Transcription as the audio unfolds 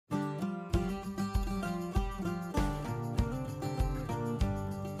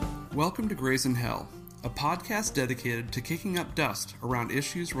Welcome to Graze in Hell, a podcast dedicated to kicking up dust around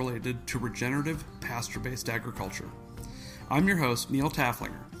issues related to regenerative, pasture-based agriculture. I'm your host, Neil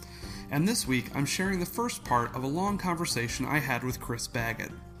Taflinger, and this week I'm sharing the first part of a long conversation I had with Chris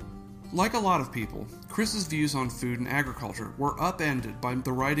Baggett. Like a lot of people, Chris's views on food and agriculture were upended by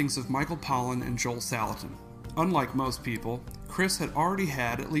the writings of Michael Pollan and Joel Salatin. Unlike most people, Chris had already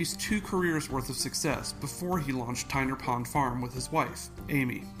had at least 2 careers worth of success before he launched Tyner Pond Farm with his wife,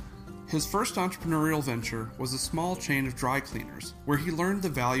 Amy. His first entrepreneurial venture was a small chain of dry cleaners, where he learned the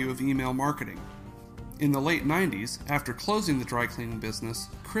value of email marketing. In the late 90s, after closing the dry cleaning business,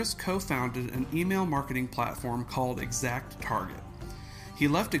 Chris co-founded an email marketing platform called ExactTarget. He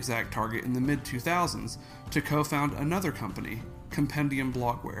left ExactTarget in the mid-2000s to co-found another company, Compendium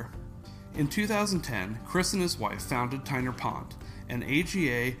Blogware. In 2010, Chris and his wife founded Tyner Pond, an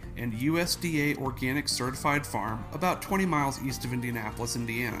AGA and USDA organic certified farm about 20 miles east of Indianapolis,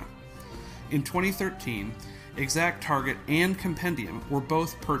 Indiana. In 2013, ExactTarget and Compendium were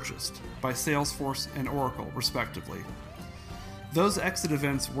both purchased by Salesforce and Oracle, respectively. Those exit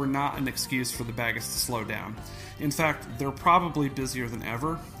events were not an excuse for the Baggetts to slow down. In fact, they're probably busier than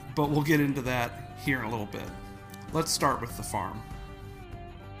ever, but we'll get into that here in a little bit. Let's start with the farm.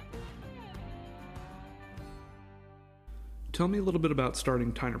 Tell me a little bit about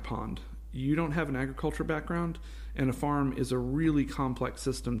starting Tyner Pond. You don't have an agriculture background, and a farm is a really complex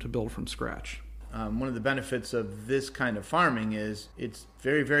system to build from scratch. One of the benefits of this kind of farming is it's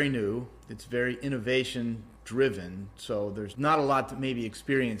very, very new. It's very innovation driven. So there's not a lot that maybe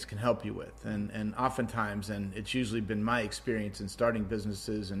experience can help you with. And oftentimes, and it's usually been my experience in starting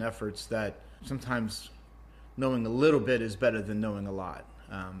businesses and efforts, that sometimes knowing a little bit is better than knowing a lot.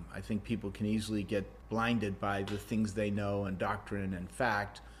 I think people can easily get blinded by the things they know and doctrine and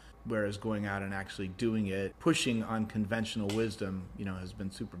fact, whereas going out and actually doing it, pushing on conventional wisdom, has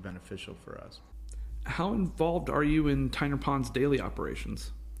been super beneficial for us. How involved are you in Tyner Pond's daily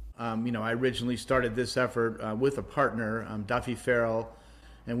operations? I originally started this effort with a partner, Duffy Farrell,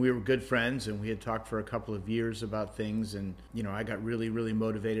 and we were good friends, and we had talked for a couple of years about things, and, I got really, really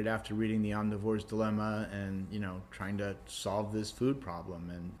motivated after reading The Omnivore's Dilemma and, trying to solve this food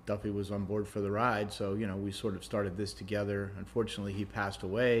problem, and Duffy was on board for the ride, so, we sort of started this together. Unfortunately, he passed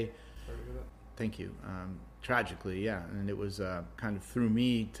away. Sorry to hear that. Thank you. Tragically, yeah, and it was kind of through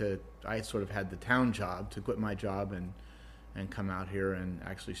me I sort of had the town job to quit my job and come out here and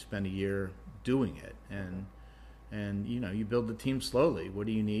actually spend a year doing it, and you build the team slowly. What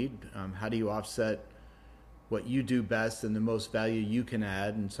do you need? How do you offset what you do best and the most value you can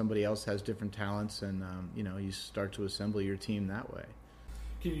add, and somebody else has different talents, and you start to assemble your team that way.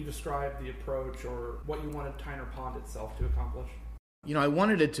 Can you describe the approach or what you wanted Tyner Pond itself to accomplish? I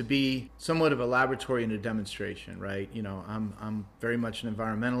wanted it to be somewhat of a laboratory and a demonstration, right? I'm very much an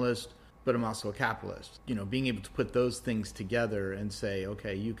environmentalist, but I'm also a capitalist. Being able to put those things together and say,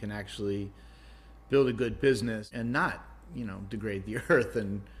 okay, you can actually build a good business and not, degrade the earth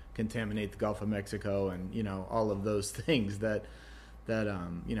and contaminate the Gulf of Mexico and, all of those things that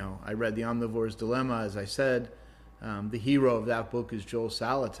I read The Omnivore's Dilemma, as I said. The hero of that book is Joel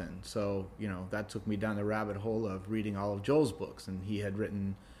Salatin. So, that took me down the rabbit hole of reading all of Joel's books. And he had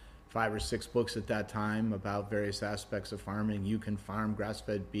written 5 or 6 books at that time about various aspects of farming. You Can Farm,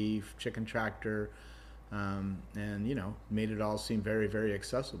 grass-fed beef, chicken tractor, and, made it all seem very, very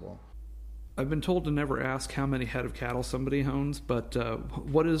accessible. I've been told to never ask how many head of cattle somebody owns, but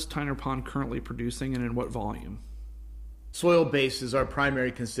what is Tyner Pond currently producing and in what volume? Soil base is our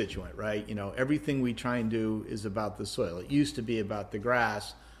primary constituent, right? Everything we try and do is about the soil. It used to be about the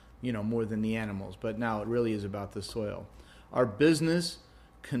grass, more than the animals, but now it really is about the soil. Our business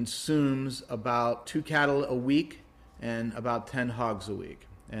consumes about 2 cattle a week and about 10 hogs a week,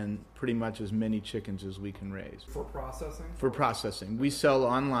 and pretty much as many chickens as we can raise. For processing? For processing. We sell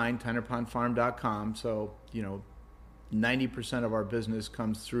online, tynerpondfarm.com, so, 90% of our business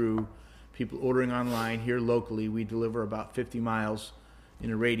comes through people ordering online. Here locally, we deliver about 50 miles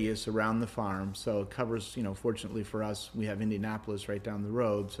in a radius around the farm, so it covers, fortunately for us, we have Indianapolis right down the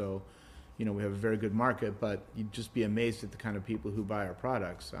road, so, we have a very good market, but you'd just be amazed at the kind of people who buy our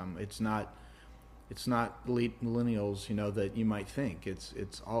products. It's not elite millennials, that you might think.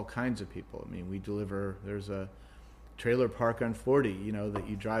 It's all kinds of people. I mean, we deliver, there's a trailer park on 40, that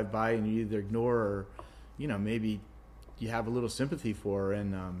you drive by and you either ignore or, maybe you have a little sympathy for,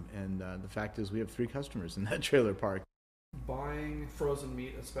 and the fact is we have 3 customers in that trailer park. Buying frozen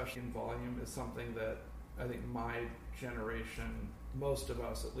meat, especially in volume, is something that I think my generation, most of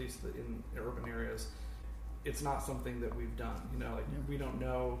us, at least in urban areas, it's not something that we've done. We don't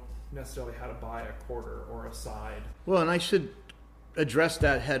know necessarily how to buy a quarter or a side. Well, and I should address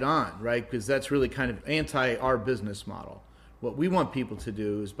that head on, right? Because that's really kind of anti our business model. What we want people to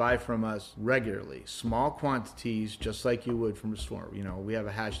do is buy from us regularly, small quantities, just like you would from a store. You know, we have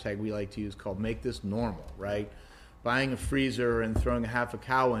a hashtag we like to use called "Make This Normal," right? Buying a freezer and throwing a half a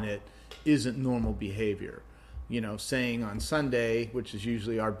cow in it isn't normal behavior. You know, saying on Sunday, which is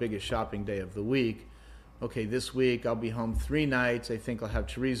usually our biggest shopping day of the week, okay, this week I'll be home 3 nights. I think I'll have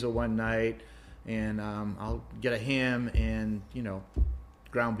chorizo one night, and I'll get a ham and, you know,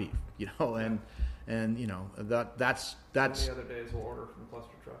 ground beef, you know, and you know, that's. And the other days we'll order from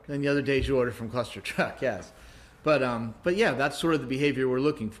Cluster Truck. And the other days you order from Cluster Truck, yes. But yeah, that's sort of the behavior we're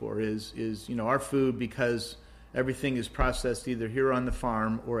looking for is you know, our food, because everything is processed either here on the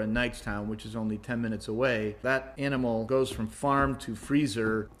farm or in Knightstown, which is only 10 minutes away. That animal goes from farm to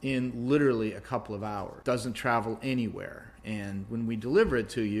freezer in literally a couple of hours. Doesn't travel anywhere. And when we deliver it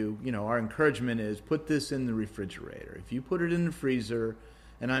to you, you know, our encouragement is put this in the refrigerator. If you put it in the freezer,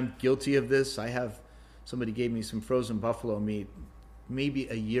 and I'm guilty of this, somebody gave me some frozen buffalo meat maybe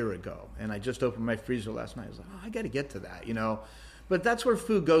a year ago, and I just opened my freezer last night. I was like, oh, I got to get to that, you know. But that's where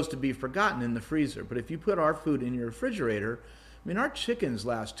food goes to be forgotten, in the freezer. But if you put our food in your refrigerator, I mean, our chickens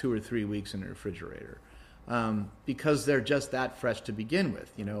last 2 or 3 weeks in the refrigerator because they're just that fresh to begin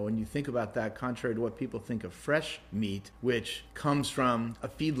with. You know, when you think about that, contrary to what people think of fresh meat, which comes from a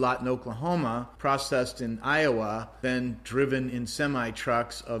feedlot in Oklahoma, processed in Iowa, then driven in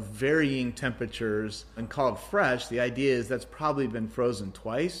semi-trucks of varying temperatures and called fresh, the idea is that's probably been frozen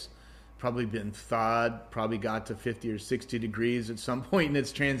twice. Probably been thawed, probably got to 50 or 60 degrees at some point in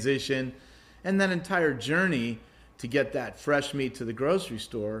its transition. And that entire journey to get that fresh meat to the grocery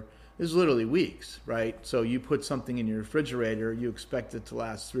store is literally weeks, right? So you put something in your refrigerator, you expect it to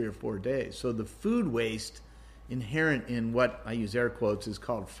last 3 or 4 days. So the food waste inherent in what I use air quotes is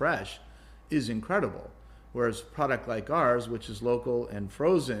called fresh is incredible. Whereas a product like ours, which is local and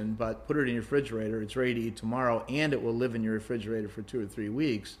frozen, but put it in your refrigerator, it's ready to eat tomorrow, and it will live in your refrigerator for 2 or 3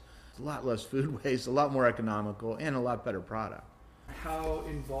 weeks. A lot less food waste, a lot more economical, and a lot better product. How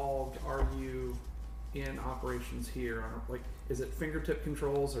involved are you in operations here? Like, is it fingertip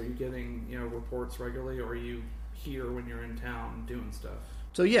controls? Are you getting, you know, reports regularly, or are you here when you're in town doing stuff?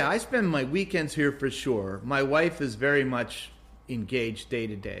 So yeah, I spend my weekends here for sure. My wife is very much engaged day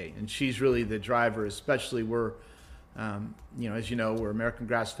to day, and she's really the driver. Especially we're, you know, as you know, we're American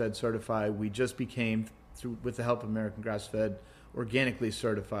Grass-Fed certified. We just became, with the help of American Grass-Fed, organically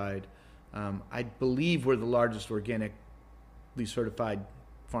certified. I believe we're the largest organically certified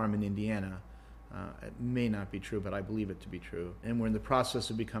farm in Indiana. It may not be true, but I believe it to be true. And we're in the process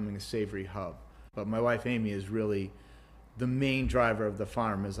of becoming a savory hub. But my wife, Amy, is really the main driver of the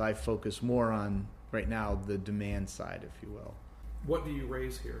farm, as I focus more on, right now, the demand side, if you will. What do you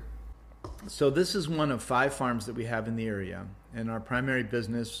raise here? So this is one of 5 farms that we have in the area. And our primary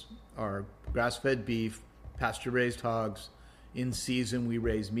business are grass-fed beef, pasture-raised hogs. In season, we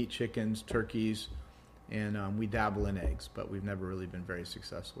raise meat chickens, turkeys, and we dabble in eggs, but we've never really been very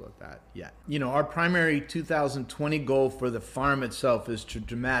successful at that yet. You know, our primary 2020 goal for the farm itself is to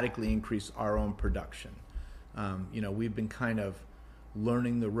dramatically increase our own production. You know, we've been kind of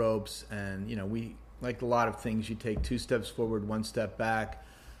learning the ropes, and, you know, we, like a lot of things, you take 2 steps forward, 1 step back.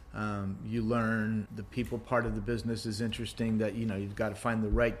 You learn the people part of the business is interesting, that, you know, you've got to find the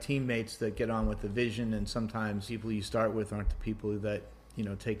right teammates that get on with the vision, and sometimes people you start with aren't the people that, you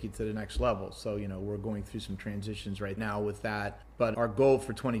know, take you to the next level. So, you know, we're going through some transitions right now with that. But our goal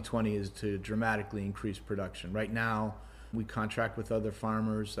for 2020 is to dramatically increase production. Right now, we contract with other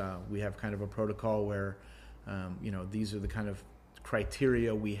farmers. We have kind of a protocol where, you know, these are the kind of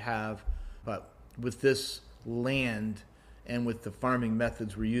criteria we have. But with this land and with the farming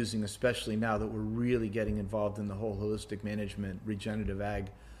methods we're using, especially now that we're really getting involved in the whole holistic management, regenerative ag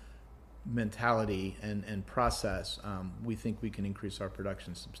mentality and process, we think we can increase our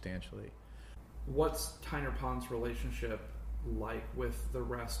production substantially. What's Tyner Pond's relationship like with the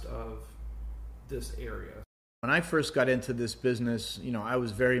rest of this area? When I first got into this business, you know, I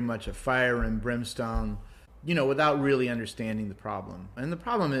was very much a fire and brimstone, you know, without really understanding the problem. And the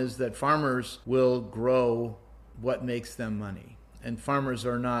problem is that farmers will grow what makes them money. And farmers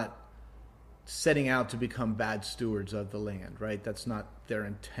are not setting out to become bad stewards of the land, right? That's not their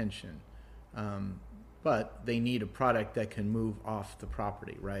intention. But they need a product that can move off the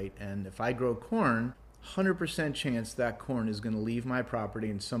property, right? And if I grow corn, 100% chance that corn is going to leave my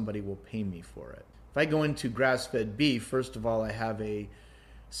property and somebody will pay me for it. If I go into grass-fed beef, first of all, I have a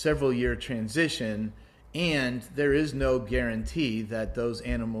several-year transition, and there is no guarantee that those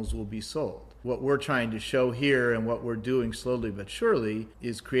animals will be sold. What we're trying to show here, and what we're doing slowly but surely,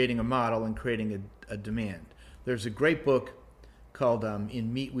 is creating a model and creating a demand. There's a great book called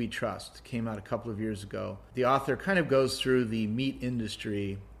In Meat We Trust. Came out a couple of years ago. The author kind of goes through the meat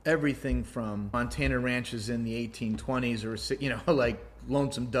industry, everything from Montana ranches in the 1820s or, like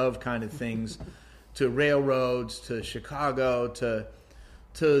Lonesome Dove kind of things, to railroads, to Chicago,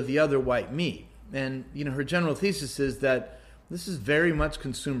 to the other white meat. And, her general thesis is that this is very much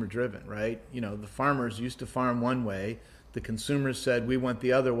consumer driven, right? The farmers used to farm one way. The consumers said, we want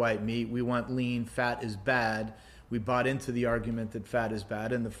the other white meat. We want lean. Fat is bad. We bought into the argument that fat is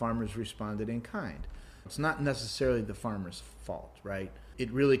bad, and the farmers responded in kind. It's not necessarily the farmer's fault, right? It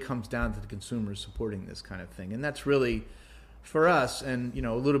really comes down to the consumers supporting this kind of thing. And that's really, for us, and,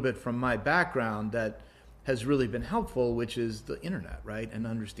 a little bit from my background, that has really been helpful, which is the internet, right? And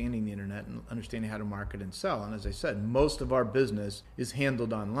understanding the internet and understanding how to market and sell. And as I said, most of our business is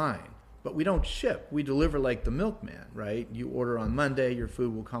handled online. But we don't ship. We deliver like the milkman, right? You order on Monday, your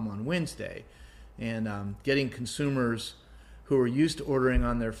food will come on Wednesday. And getting consumers who are used to ordering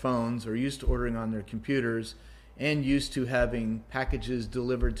on their phones or used to ordering on their computers and used to having packages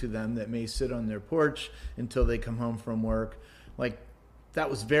delivered to them that may sit on their porch until they come home from work, like that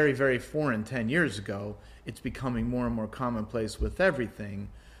was very, very foreign 10 years ago. It's becoming more and more commonplace with everything.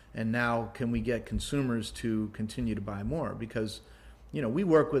 And now can we get consumers to continue to buy more? Because, we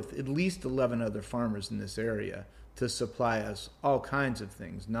work with at least 11 other farmers in this area to supply us all kinds of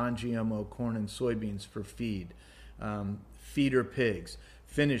things, non-GMO corn and soybeans for feed, feeder pigs,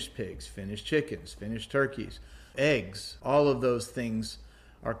 finished chickens, finished turkeys, eggs. All of those things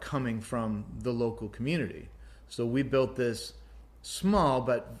are coming from the local community. So we built this small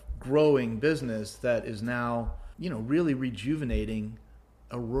but growing business that is now, really rejuvenating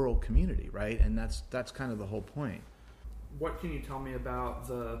a rural community, right? And that's kind of the whole point. What can you tell me about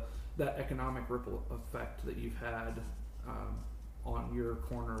that economic ripple effect that you've had on your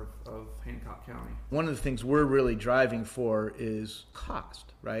corner of Hancock County? One of the things we're really driving for is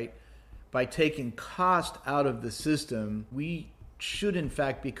cost, right? By taking cost out of the system, we should in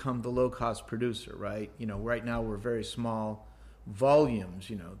fact become the low-cost producer, right? Right now we're very small volumes,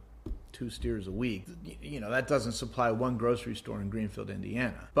 2 steers a week. That doesn't supply one grocery store in Greenfield,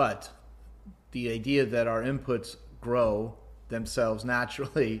 Indiana. But the idea that our inputs grow themselves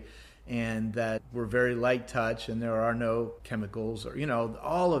naturally and that we're very light touch and there are no chemicals or,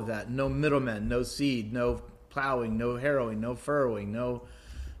 all of that, no middlemen, no seed, no plowing, no harrowing, no furrowing, no,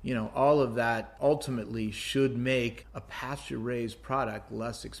 all of that ultimately should make a pasture-raised product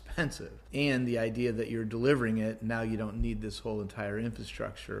less expensive. And the idea that you're delivering it, now you don't need this whole entire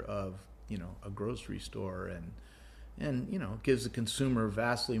infrastructure of, a grocery store and gives the consumer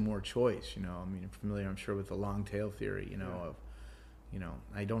vastly more choice. Familiar, I'm sure, with the long tail theory, of,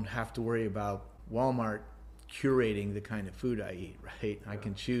 I don't have to worry about Walmart curating the kind of food I eat, right? I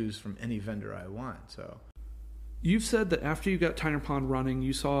can choose from any vendor I want, so. You've said that after you got Tyner Pond running,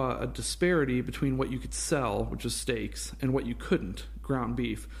 you saw a disparity between what you could sell, which is steaks, and what you couldn't, ground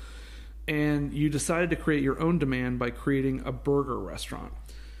beef. And you decided to create your own demand by creating a burger restaurant.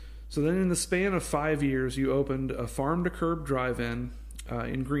 So then in the span of 5 years, you opened a farm-to-curb drive-in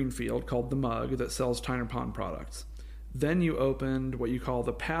in Greenfield called The Mug that sells Tyner Pond products. Then you opened what you call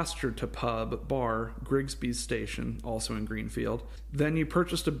the pasture-to-pub bar, Grigsby's Station, also in Greenfield. Then you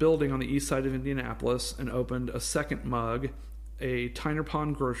purchased a building on the east side of Indianapolis and opened a second Mug, a Tyner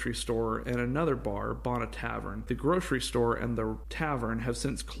Pond grocery store, and another bar, Bona Tavern. The grocery store and the tavern have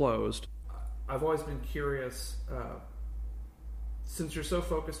since closed. I've always been curious, since you're so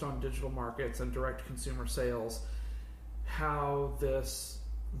focused on digital markets and direct consumer sales, how this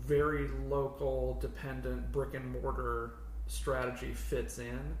very local, dependent brick and mortar strategy fits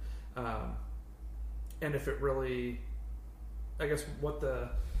in, and if it really, I guess, what the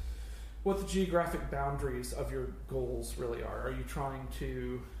geographic boundaries of your goals really are. Are you trying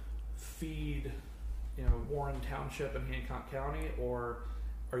to feed, Warren Township and Hancock County, or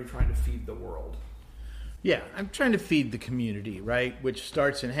are you trying to feed the world? Yeah, I'm trying to feed the community, right, which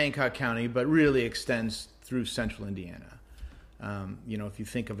starts in Hancock County but really extends through central Indiana. If you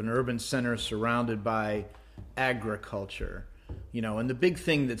think of an urban center surrounded by agriculture, and the big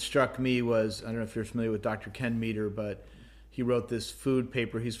thing that struck me was, I don't know if you're familiar with Dr. Ken Meter, but he wrote this food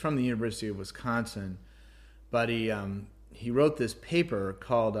paper. He's from the University of Wisconsin, but he wrote this paper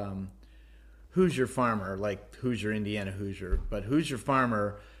called Who's Your Farmer? Like Who's Your Indiana Hoosier, but Who's Your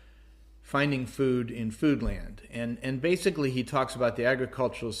Farmer? Finding Food in Foodland. And basically he talks about the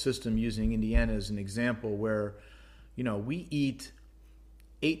agricultural system using Indiana as an example where, we eat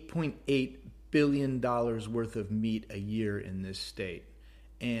 $8.8 billion worth of meat a year in this state.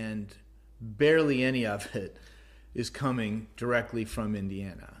 And barely any of it is coming directly from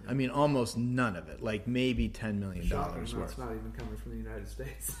Indiana. I mean, almost none of it, like maybe $10 million worth. It's not even coming from the United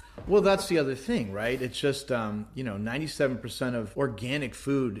States. Well, that's the other thing, right? It's just, 97% of organic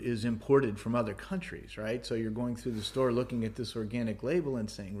food is imported from other countries, right? So you're going through the store looking at this organic label and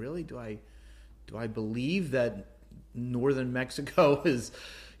saying, really, do I believe that northern Mexico is,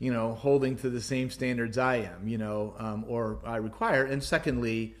 holding to the same standards I am, or I require? And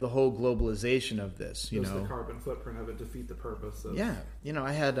secondly, the whole globalization of this, Does the carbon footprint of it defeat the purpose of... Yeah.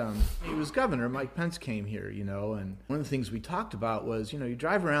 I had, he was governor, Mike Pence came here, and one of the things we talked about was, you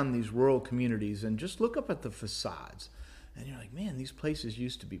drive around these rural communities and just look up at the facades. And you're like, man, these places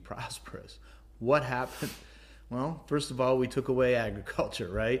used to be prosperous. What happened? Well, first of all, we took away agriculture,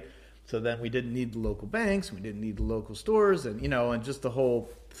 right? So then we didn't need the local banks, we didn't need the local stores, and and just the whole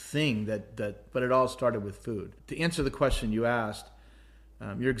thing but it all started with food. To answer the question you asked,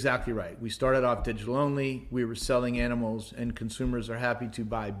 you're exactly right. We started off digital only. We were selling animals, and consumers are happy to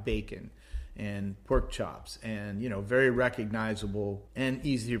buy bacon and pork chops and very recognizable and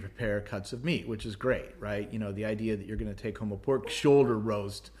easy to prepare cuts of meat, which is great, right? The idea that you're going to take home a pork shoulder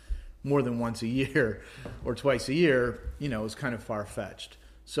roast more than once a year or twice a year, is kind of far-fetched.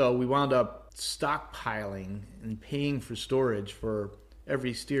 So we wound up stockpiling and paying for storage. For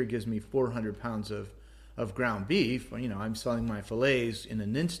every steer gives me 400 pounds of ground beef. I'm selling my fillets in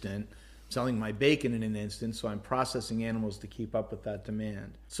an instant, selling my bacon in an instant, so I'm processing animals to keep up with that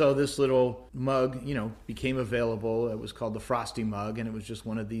demand. So this little mug, became available. It was called the Frosty Mug, and it was just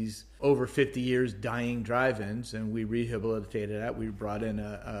one of these over 50 years dying drive-ins, and we rehabilitated that. We brought in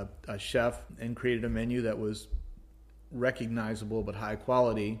a chef and created a menu that was recognizable but high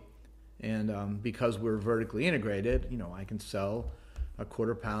quality, and because we're vertically integrated, I can sell a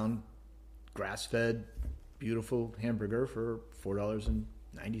quarter-pound grass-fed beautiful hamburger for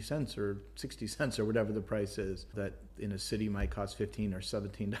 $4.90 or 60 cents or whatever the price is, that in a city might cost $15 or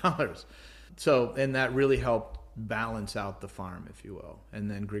 $17. So, and that really helped balance out the farm, if you will.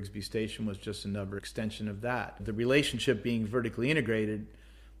 And then Grigsby Station was just another extension of that. The relationship being vertically integrated,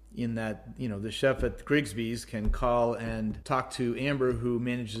 in that, the chef at Grigsby's can call and talk to Amber, who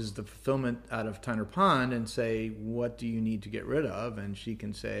manages the fulfillment out of Tyner Pond, and say, what do you need to get rid of? And she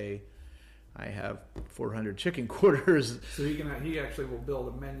can say, I have 400 chicken quarters. So he actually will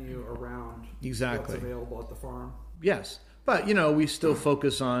build a menu around exactly what's available at the farm. Yes. But, we still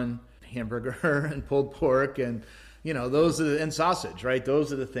focus on hamburger and pulled pork and, and sausage, right?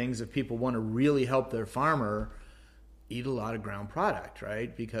 Those are the things that people want to really help their farmer eat a lot of ground product,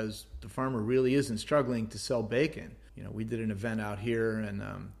 right? Because the farmer really isn't struggling to sell bacon. We did an event out here,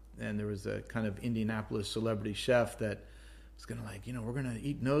 and there was a kind of Indianapolis celebrity chef that was going to we're going to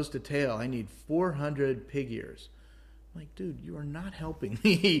eat nose to tail. I need 400 pig ears. I'm like, dude, you are not helping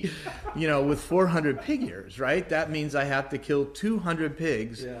me, with 400 pig ears, right? That means I have to kill 200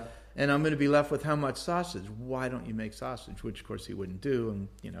 pigs. Yeah. And I'm going to be left with how much sausage? Why don't you make sausage? Which, of course, he wouldn't do.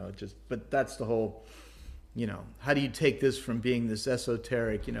 And, but that's the whole... how do you take this from being this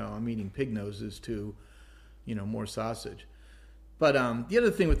esoteric, I'm eating pig noses, to, more sausage? But the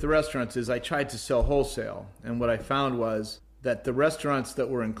other thing with the restaurants is I tried to sell wholesale. And what I found was that the restaurants that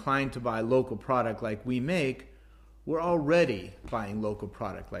were inclined to buy local product like we make were already buying local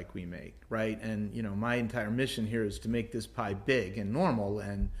product like we make, right? And, my entire mission here is to make this pie big and normal.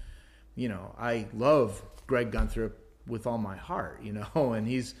 And, I love Greg Gunthrop with all my heart, and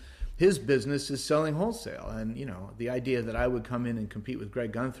his business is selling wholesale. And, the idea that I would come in and compete with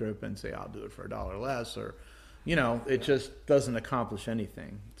Greg Gunthrop and say, I'll do it for $1 less, or, it just doesn't accomplish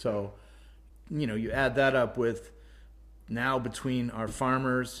anything. So, you add that up with now between our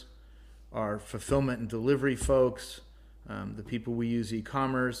farmers, our fulfillment and delivery folks, the people we use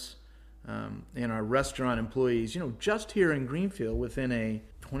e-commerce, and our restaurant employees, just here in Greenfield within a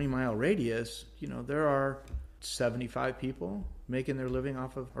 20-mile radius, there are 75 people making their living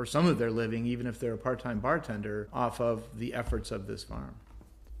off of, or some of their living, even if they're a part-time bartender, off of the efforts of this farm.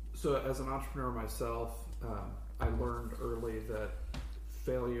 So as an entrepreneur myself, I learned early that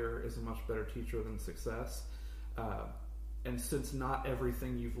failure is a much better teacher than success. And since not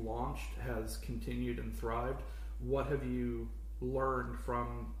everything you've launched has continued and thrived, what have you learned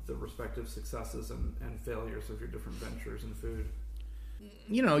from the respective successes and failures of your different ventures in food?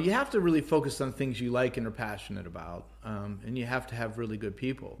 You have to really focus on things you like and are passionate about, and you have to have really good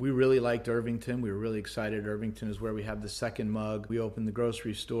people. We really liked Irvington. We were really excited. Irvington is where we have the second mug. We opened the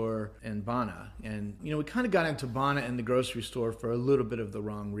grocery store and Bana. And, we kind of got into Bana and the grocery store for a little bit of the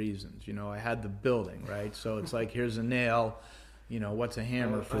wrong reasons. I had the building, right? So it's like, here's a nail. what's a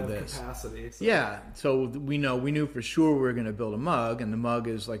hammer for this? Capacity. So. Yeah, so we knew for sure we were going to build a mug, and the mug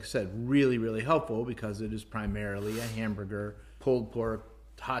is, like I said, really, really helpful because it is primarily a hamburger, pulled pork,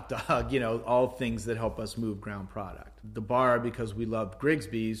 hot dog, all things that help us move ground product. The bar, because we loved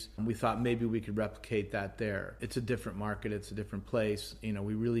Grigsby's, we thought maybe we could replicate that there. It's a different market, it's a different place.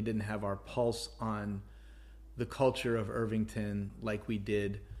 We really didn't have our pulse on the culture of Irvington like we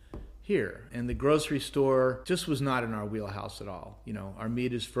did here. And the grocery store just was not in our wheelhouse at all. Our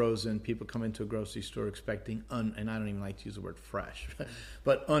meat is frozen. People come into a grocery store expecting and I don't even like to use the word fresh,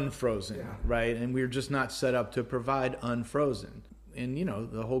 but unfrozen, right? And we're just not set up to provide unfrozen. And,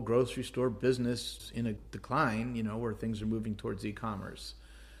 the whole grocery store business in a decline, where things are moving towards e-commerce.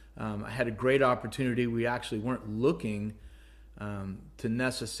 I had a great opportunity. We actually weren't looking to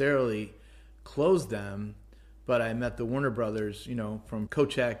necessarily close them, but I met the Warner Brothers, from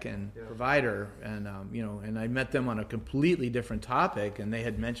Kochek and Provider, and and I met them on a completely different topic, and they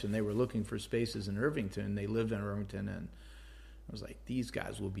had mentioned they were looking for spaces in Irvington. They lived in Irvington, and I was like, these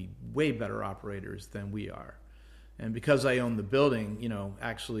guys will be way better operators than we are. And because I own the building,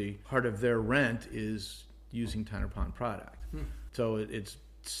 actually part of their rent is using Tyner Pond product. So it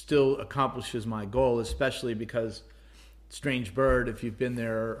still accomplishes my goal, especially because Strange Bird, if you've been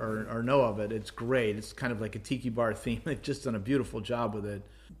there or know of it, it's great. It's kind of like a tiki bar theme. They've just done a beautiful job with it.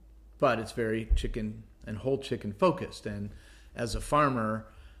 But it's very chicken and whole chicken focused. And as a farmer,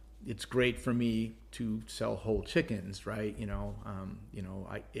 it's great for me to sell whole chickens, right?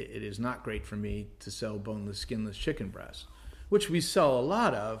 It is not great for me to sell boneless, skinless chicken breasts, which we sell a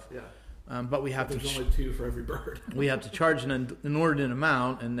lot of. Yeah. But we have There's only 2 for every bird. We have to charge an inordinate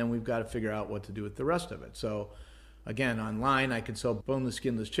amount, and then we've got to figure out what to do with the rest of it. So, again, online, I could sell boneless,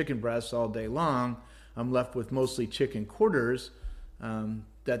 skinless chicken breasts all day long. I'm left with mostly chicken quarters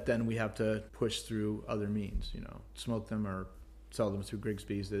that then we have to push through other means, smoke them or sell them through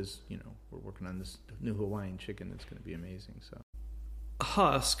Grigsby's. We're working on this new Hawaiian chicken that's going to be amazing. So,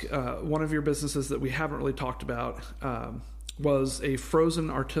 Husk, one of your businesses that we haven't really talked about, was a frozen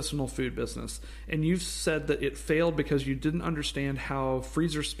artisanal food business. And you've said that it failed because you didn't understand how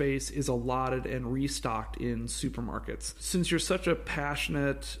freezer space is allotted and restocked in supermarkets. Since you're such a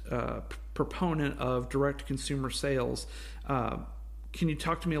passionate proponent of direct-to-consumer sales, can you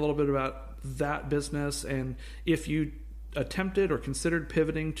talk to me a little bit about that business and if you attempted or considered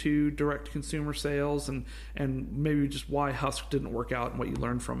pivoting to direct consumer sales and maybe just why Husk didn't work out and what you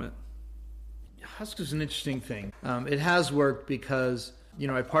learned from it? Husk is an interesting thing. It has worked because,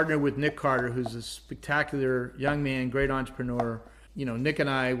 I partnered with Nick Carter, who's a spectacular young man, great entrepreneur. Nick and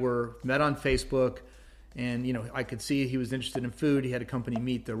I met on Facebook, and, I could see he was interested in food. He had a company,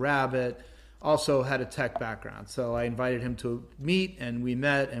 Meet the Rabbit, also had a tech background. So I invited him to meet, and we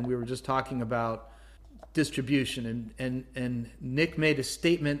met, and we were just talking about distribution, and Nick made a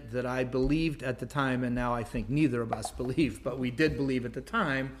statement that I believed at the time, and now I think neither of us believe, but we did believe at the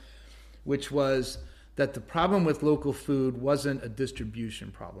time, which was that the problem with local food wasn't a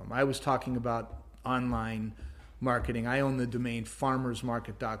distribution problem. I was talking about online marketing. I own the domain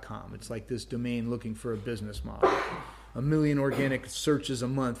farmersmarket.com. It's like this domain looking for a business model. 1 million organic searches a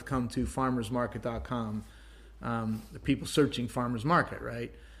month come to farmersmarket.com. The people searching farmers market,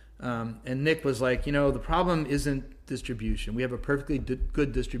 right? And Nick was like, the problem isn't distribution. We have a perfectly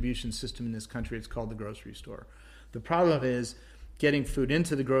good distribution system in this country. It's called the grocery store. The problem is getting food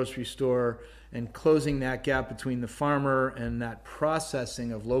into the grocery store and closing that gap between the farmer and that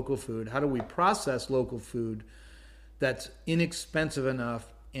processing of local food. How do we process local food that's inexpensive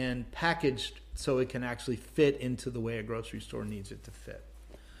enough and packaged so it can actually fit into the way a grocery store needs it to fit?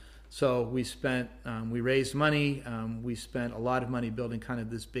 So we raised money. We spent a lot of money building kind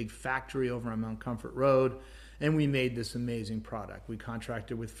of this big factory over on Mount Comfort Road, and we made this amazing product. We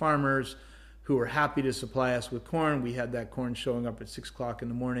contracted with farmers who were happy to supply us with corn. We had that corn showing up at 6 o'clock in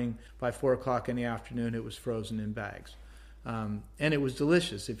the morning. By 4 o'clock in the afternoon, it was frozen in bags. And it was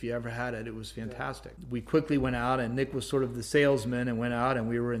delicious. If you ever had it, it was fantastic. We quickly went out, and Nick was sort of the salesman and went out, and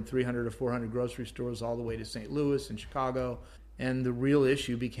we were in 300 or 400 grocery stores all the way to St. Louis and Chicago. And the real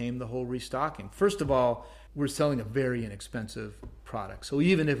issue became the whole restocking. First of all, we're selling a very inexpensive product. So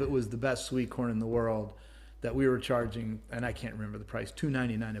even if it was the best sweet corn in the world that we were charging, and I can't remember the price,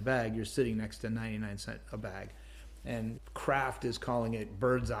 $2.99 a bag, you're sitting next to 99 cents a bag. And Kraft is calling it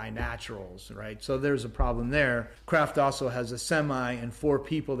Bird's Eye Naturals, right? So there's a problem there. Kraft also has a semi and 4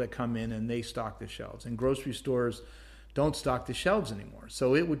 people that come in and they stock the shelves. And grocery stores don't stock the shelves anymore.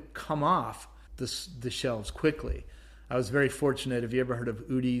 So it would come off the shelves quickly. I was very fortunate. Have you ever heard of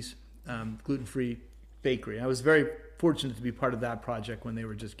Udi's, gluten-free bakery? I was very fortunate to be part of that project when they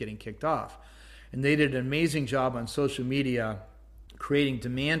were just getting kicked off. And they did an amazing job on social media creating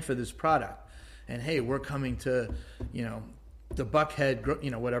demand for this product. And hey, we're coming to, the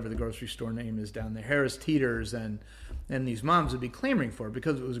Buckhead, whatever the grocery store name is down there, Harris Teeter's, and these moms would be clamoring for it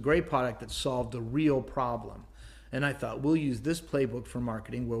because it was a great product that solved a real problem. And I thought, we'll use this playbook for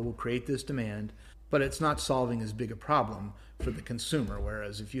marketing where we'll create this demand, but it's not solving as big a problem for the consumer.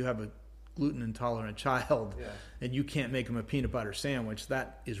 Whereas if you have a gluten intolerant child and you can't make them a peanut butter sandwich,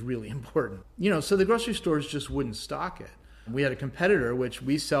 that is really important. So the grocery stores just wouldn't stock it. We had a competitor, which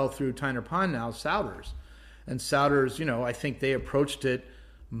we sell through Tyner Pond now, Souders. And Souders, I think they approached it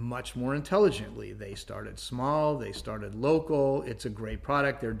much more intelligently. They started small, they started local. It's a great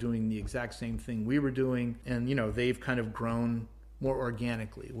product. They're doing the exact same thing we were doing. And, they've kind of grown more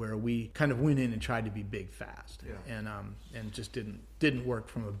organically, where we kind of went in and tried to be big fast. And just didn't work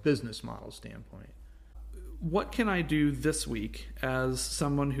from a business model standpoint. What can I do this week as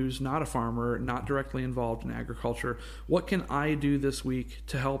someone who's not a farmer, not directly involved in agriculture? What can I do this week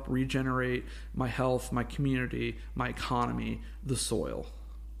to help regenerate my health, my community, my economy, the soil?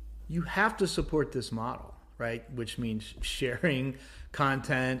 You have to support this model, right? Which means sharing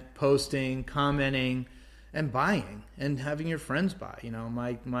content, posting, commenting, and buying, and having your friends buy.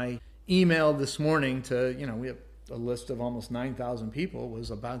 My email this morning to, we have a list of almost 9,000 people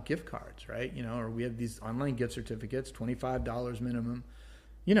was about gift cards, right? Or we have these online gift certificates, $25 minimum.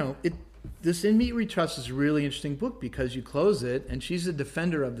 This In Meat We Trust is a really interesting book because you close it and she's a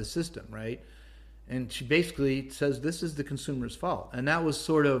defender of the system, right? And she basically says this is the consumer's fault. And that was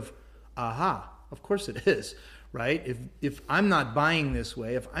sort of, of course it is, right? If I'm not buying this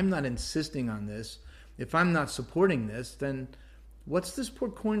way, if I'm not insisting on this, if I'm not supporting this, then what's this poor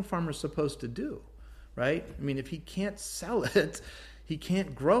corn farmer supposed to do? Right? I mean, if he can't sell it, he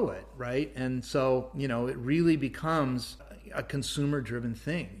can't grow it, right? And so, it really becomes a consumer-driven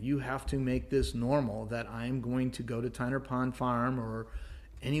thing. You have to make this normal that I'm going to go to Tyner Pond Farm or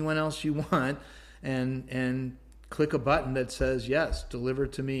anyone else you want and click a button that says, yes, deliver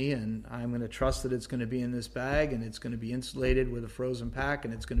to me, and I'm going to trust that it's going to be in this bag, and it's going to be insulated with a frozen pack,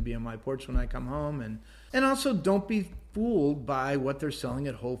 and it's going to be on my porch when I come home. And also, don't be fooled by what they're selling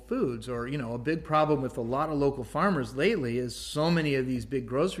at Whole Foods. Or, a big problem with a lot of local farmers lately is so many of these big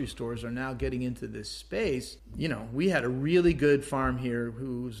grocery stores are now getting into this space. We had a really good farm here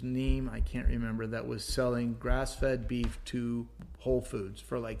whose name I can't remember that was selling grass-fed beef to Whole Foods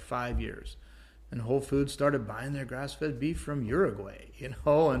for like 5 years. And Whole Foods started buying their grass-fed beef from Uruguay,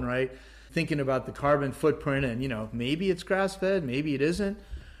 and right, thinking about the carbon footprint and, maybe it's grass-fed, maybe it isn't.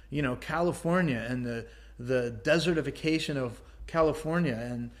 California and the desertification of California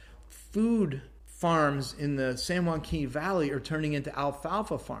and food farms in the San Joaquin Valley are turning into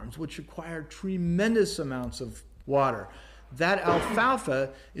alfalfa farms, which require tremendous amounts of water. That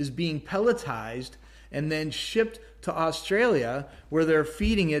alfalfa is being pelletized and then shipped to Australia, where they're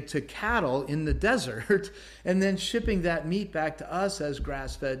feeding it to cattle in the desert and then shipping that meat back to us as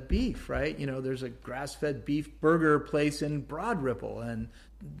grass-fed beef, right? There's a grass-fed beef burger place in Broad Ripple, and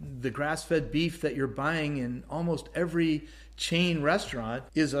the grass-fed beef that you're buying in almost every chain restaurant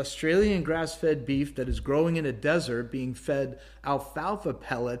is Australian grass-fed beef that is growing in a desert being fed alfalfa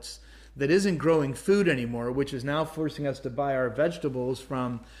pellets that isn't growing food anymore, which is now forcing us to buy our vegetables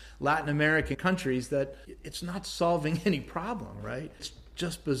from Latin American countries that it's not solving any problem, right? It's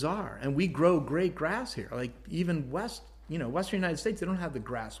just bizarre. And we grow great grass here. Like even Western United States, they don't have the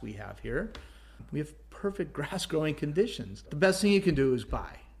grass we have here. We have perfect grass growing conditions. The best thing you can do is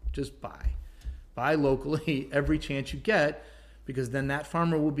buy. Just buy. Buy locally every chance you get, because then that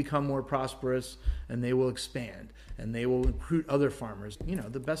farmer will become more prosperous and they will expand and they will recruit other farmers.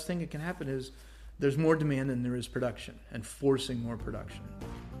 The best thing that can happen is there's more demand than there is production, and forcing more production.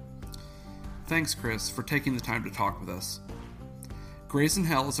 Thanks, Chris, for taking the time to talk with us. Grazing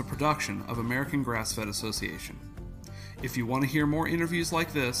Hell is a production of American Grass-Fed Association. If you want to hear more interviews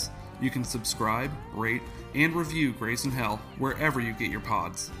like this, you can subscribe, rate, and review Grazing Hell wherever you get your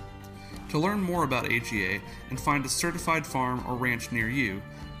pods. To learn more about AGA and find a certified farm or ranch near you,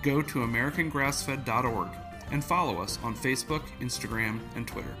 go to AmericanGrassFed.org and follow us on Facebook, Instagram, and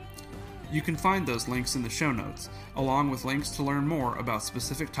Twitter. You can find those links in the show notes, along with links to learn more about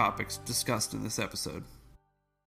specific topics discussed in this episode.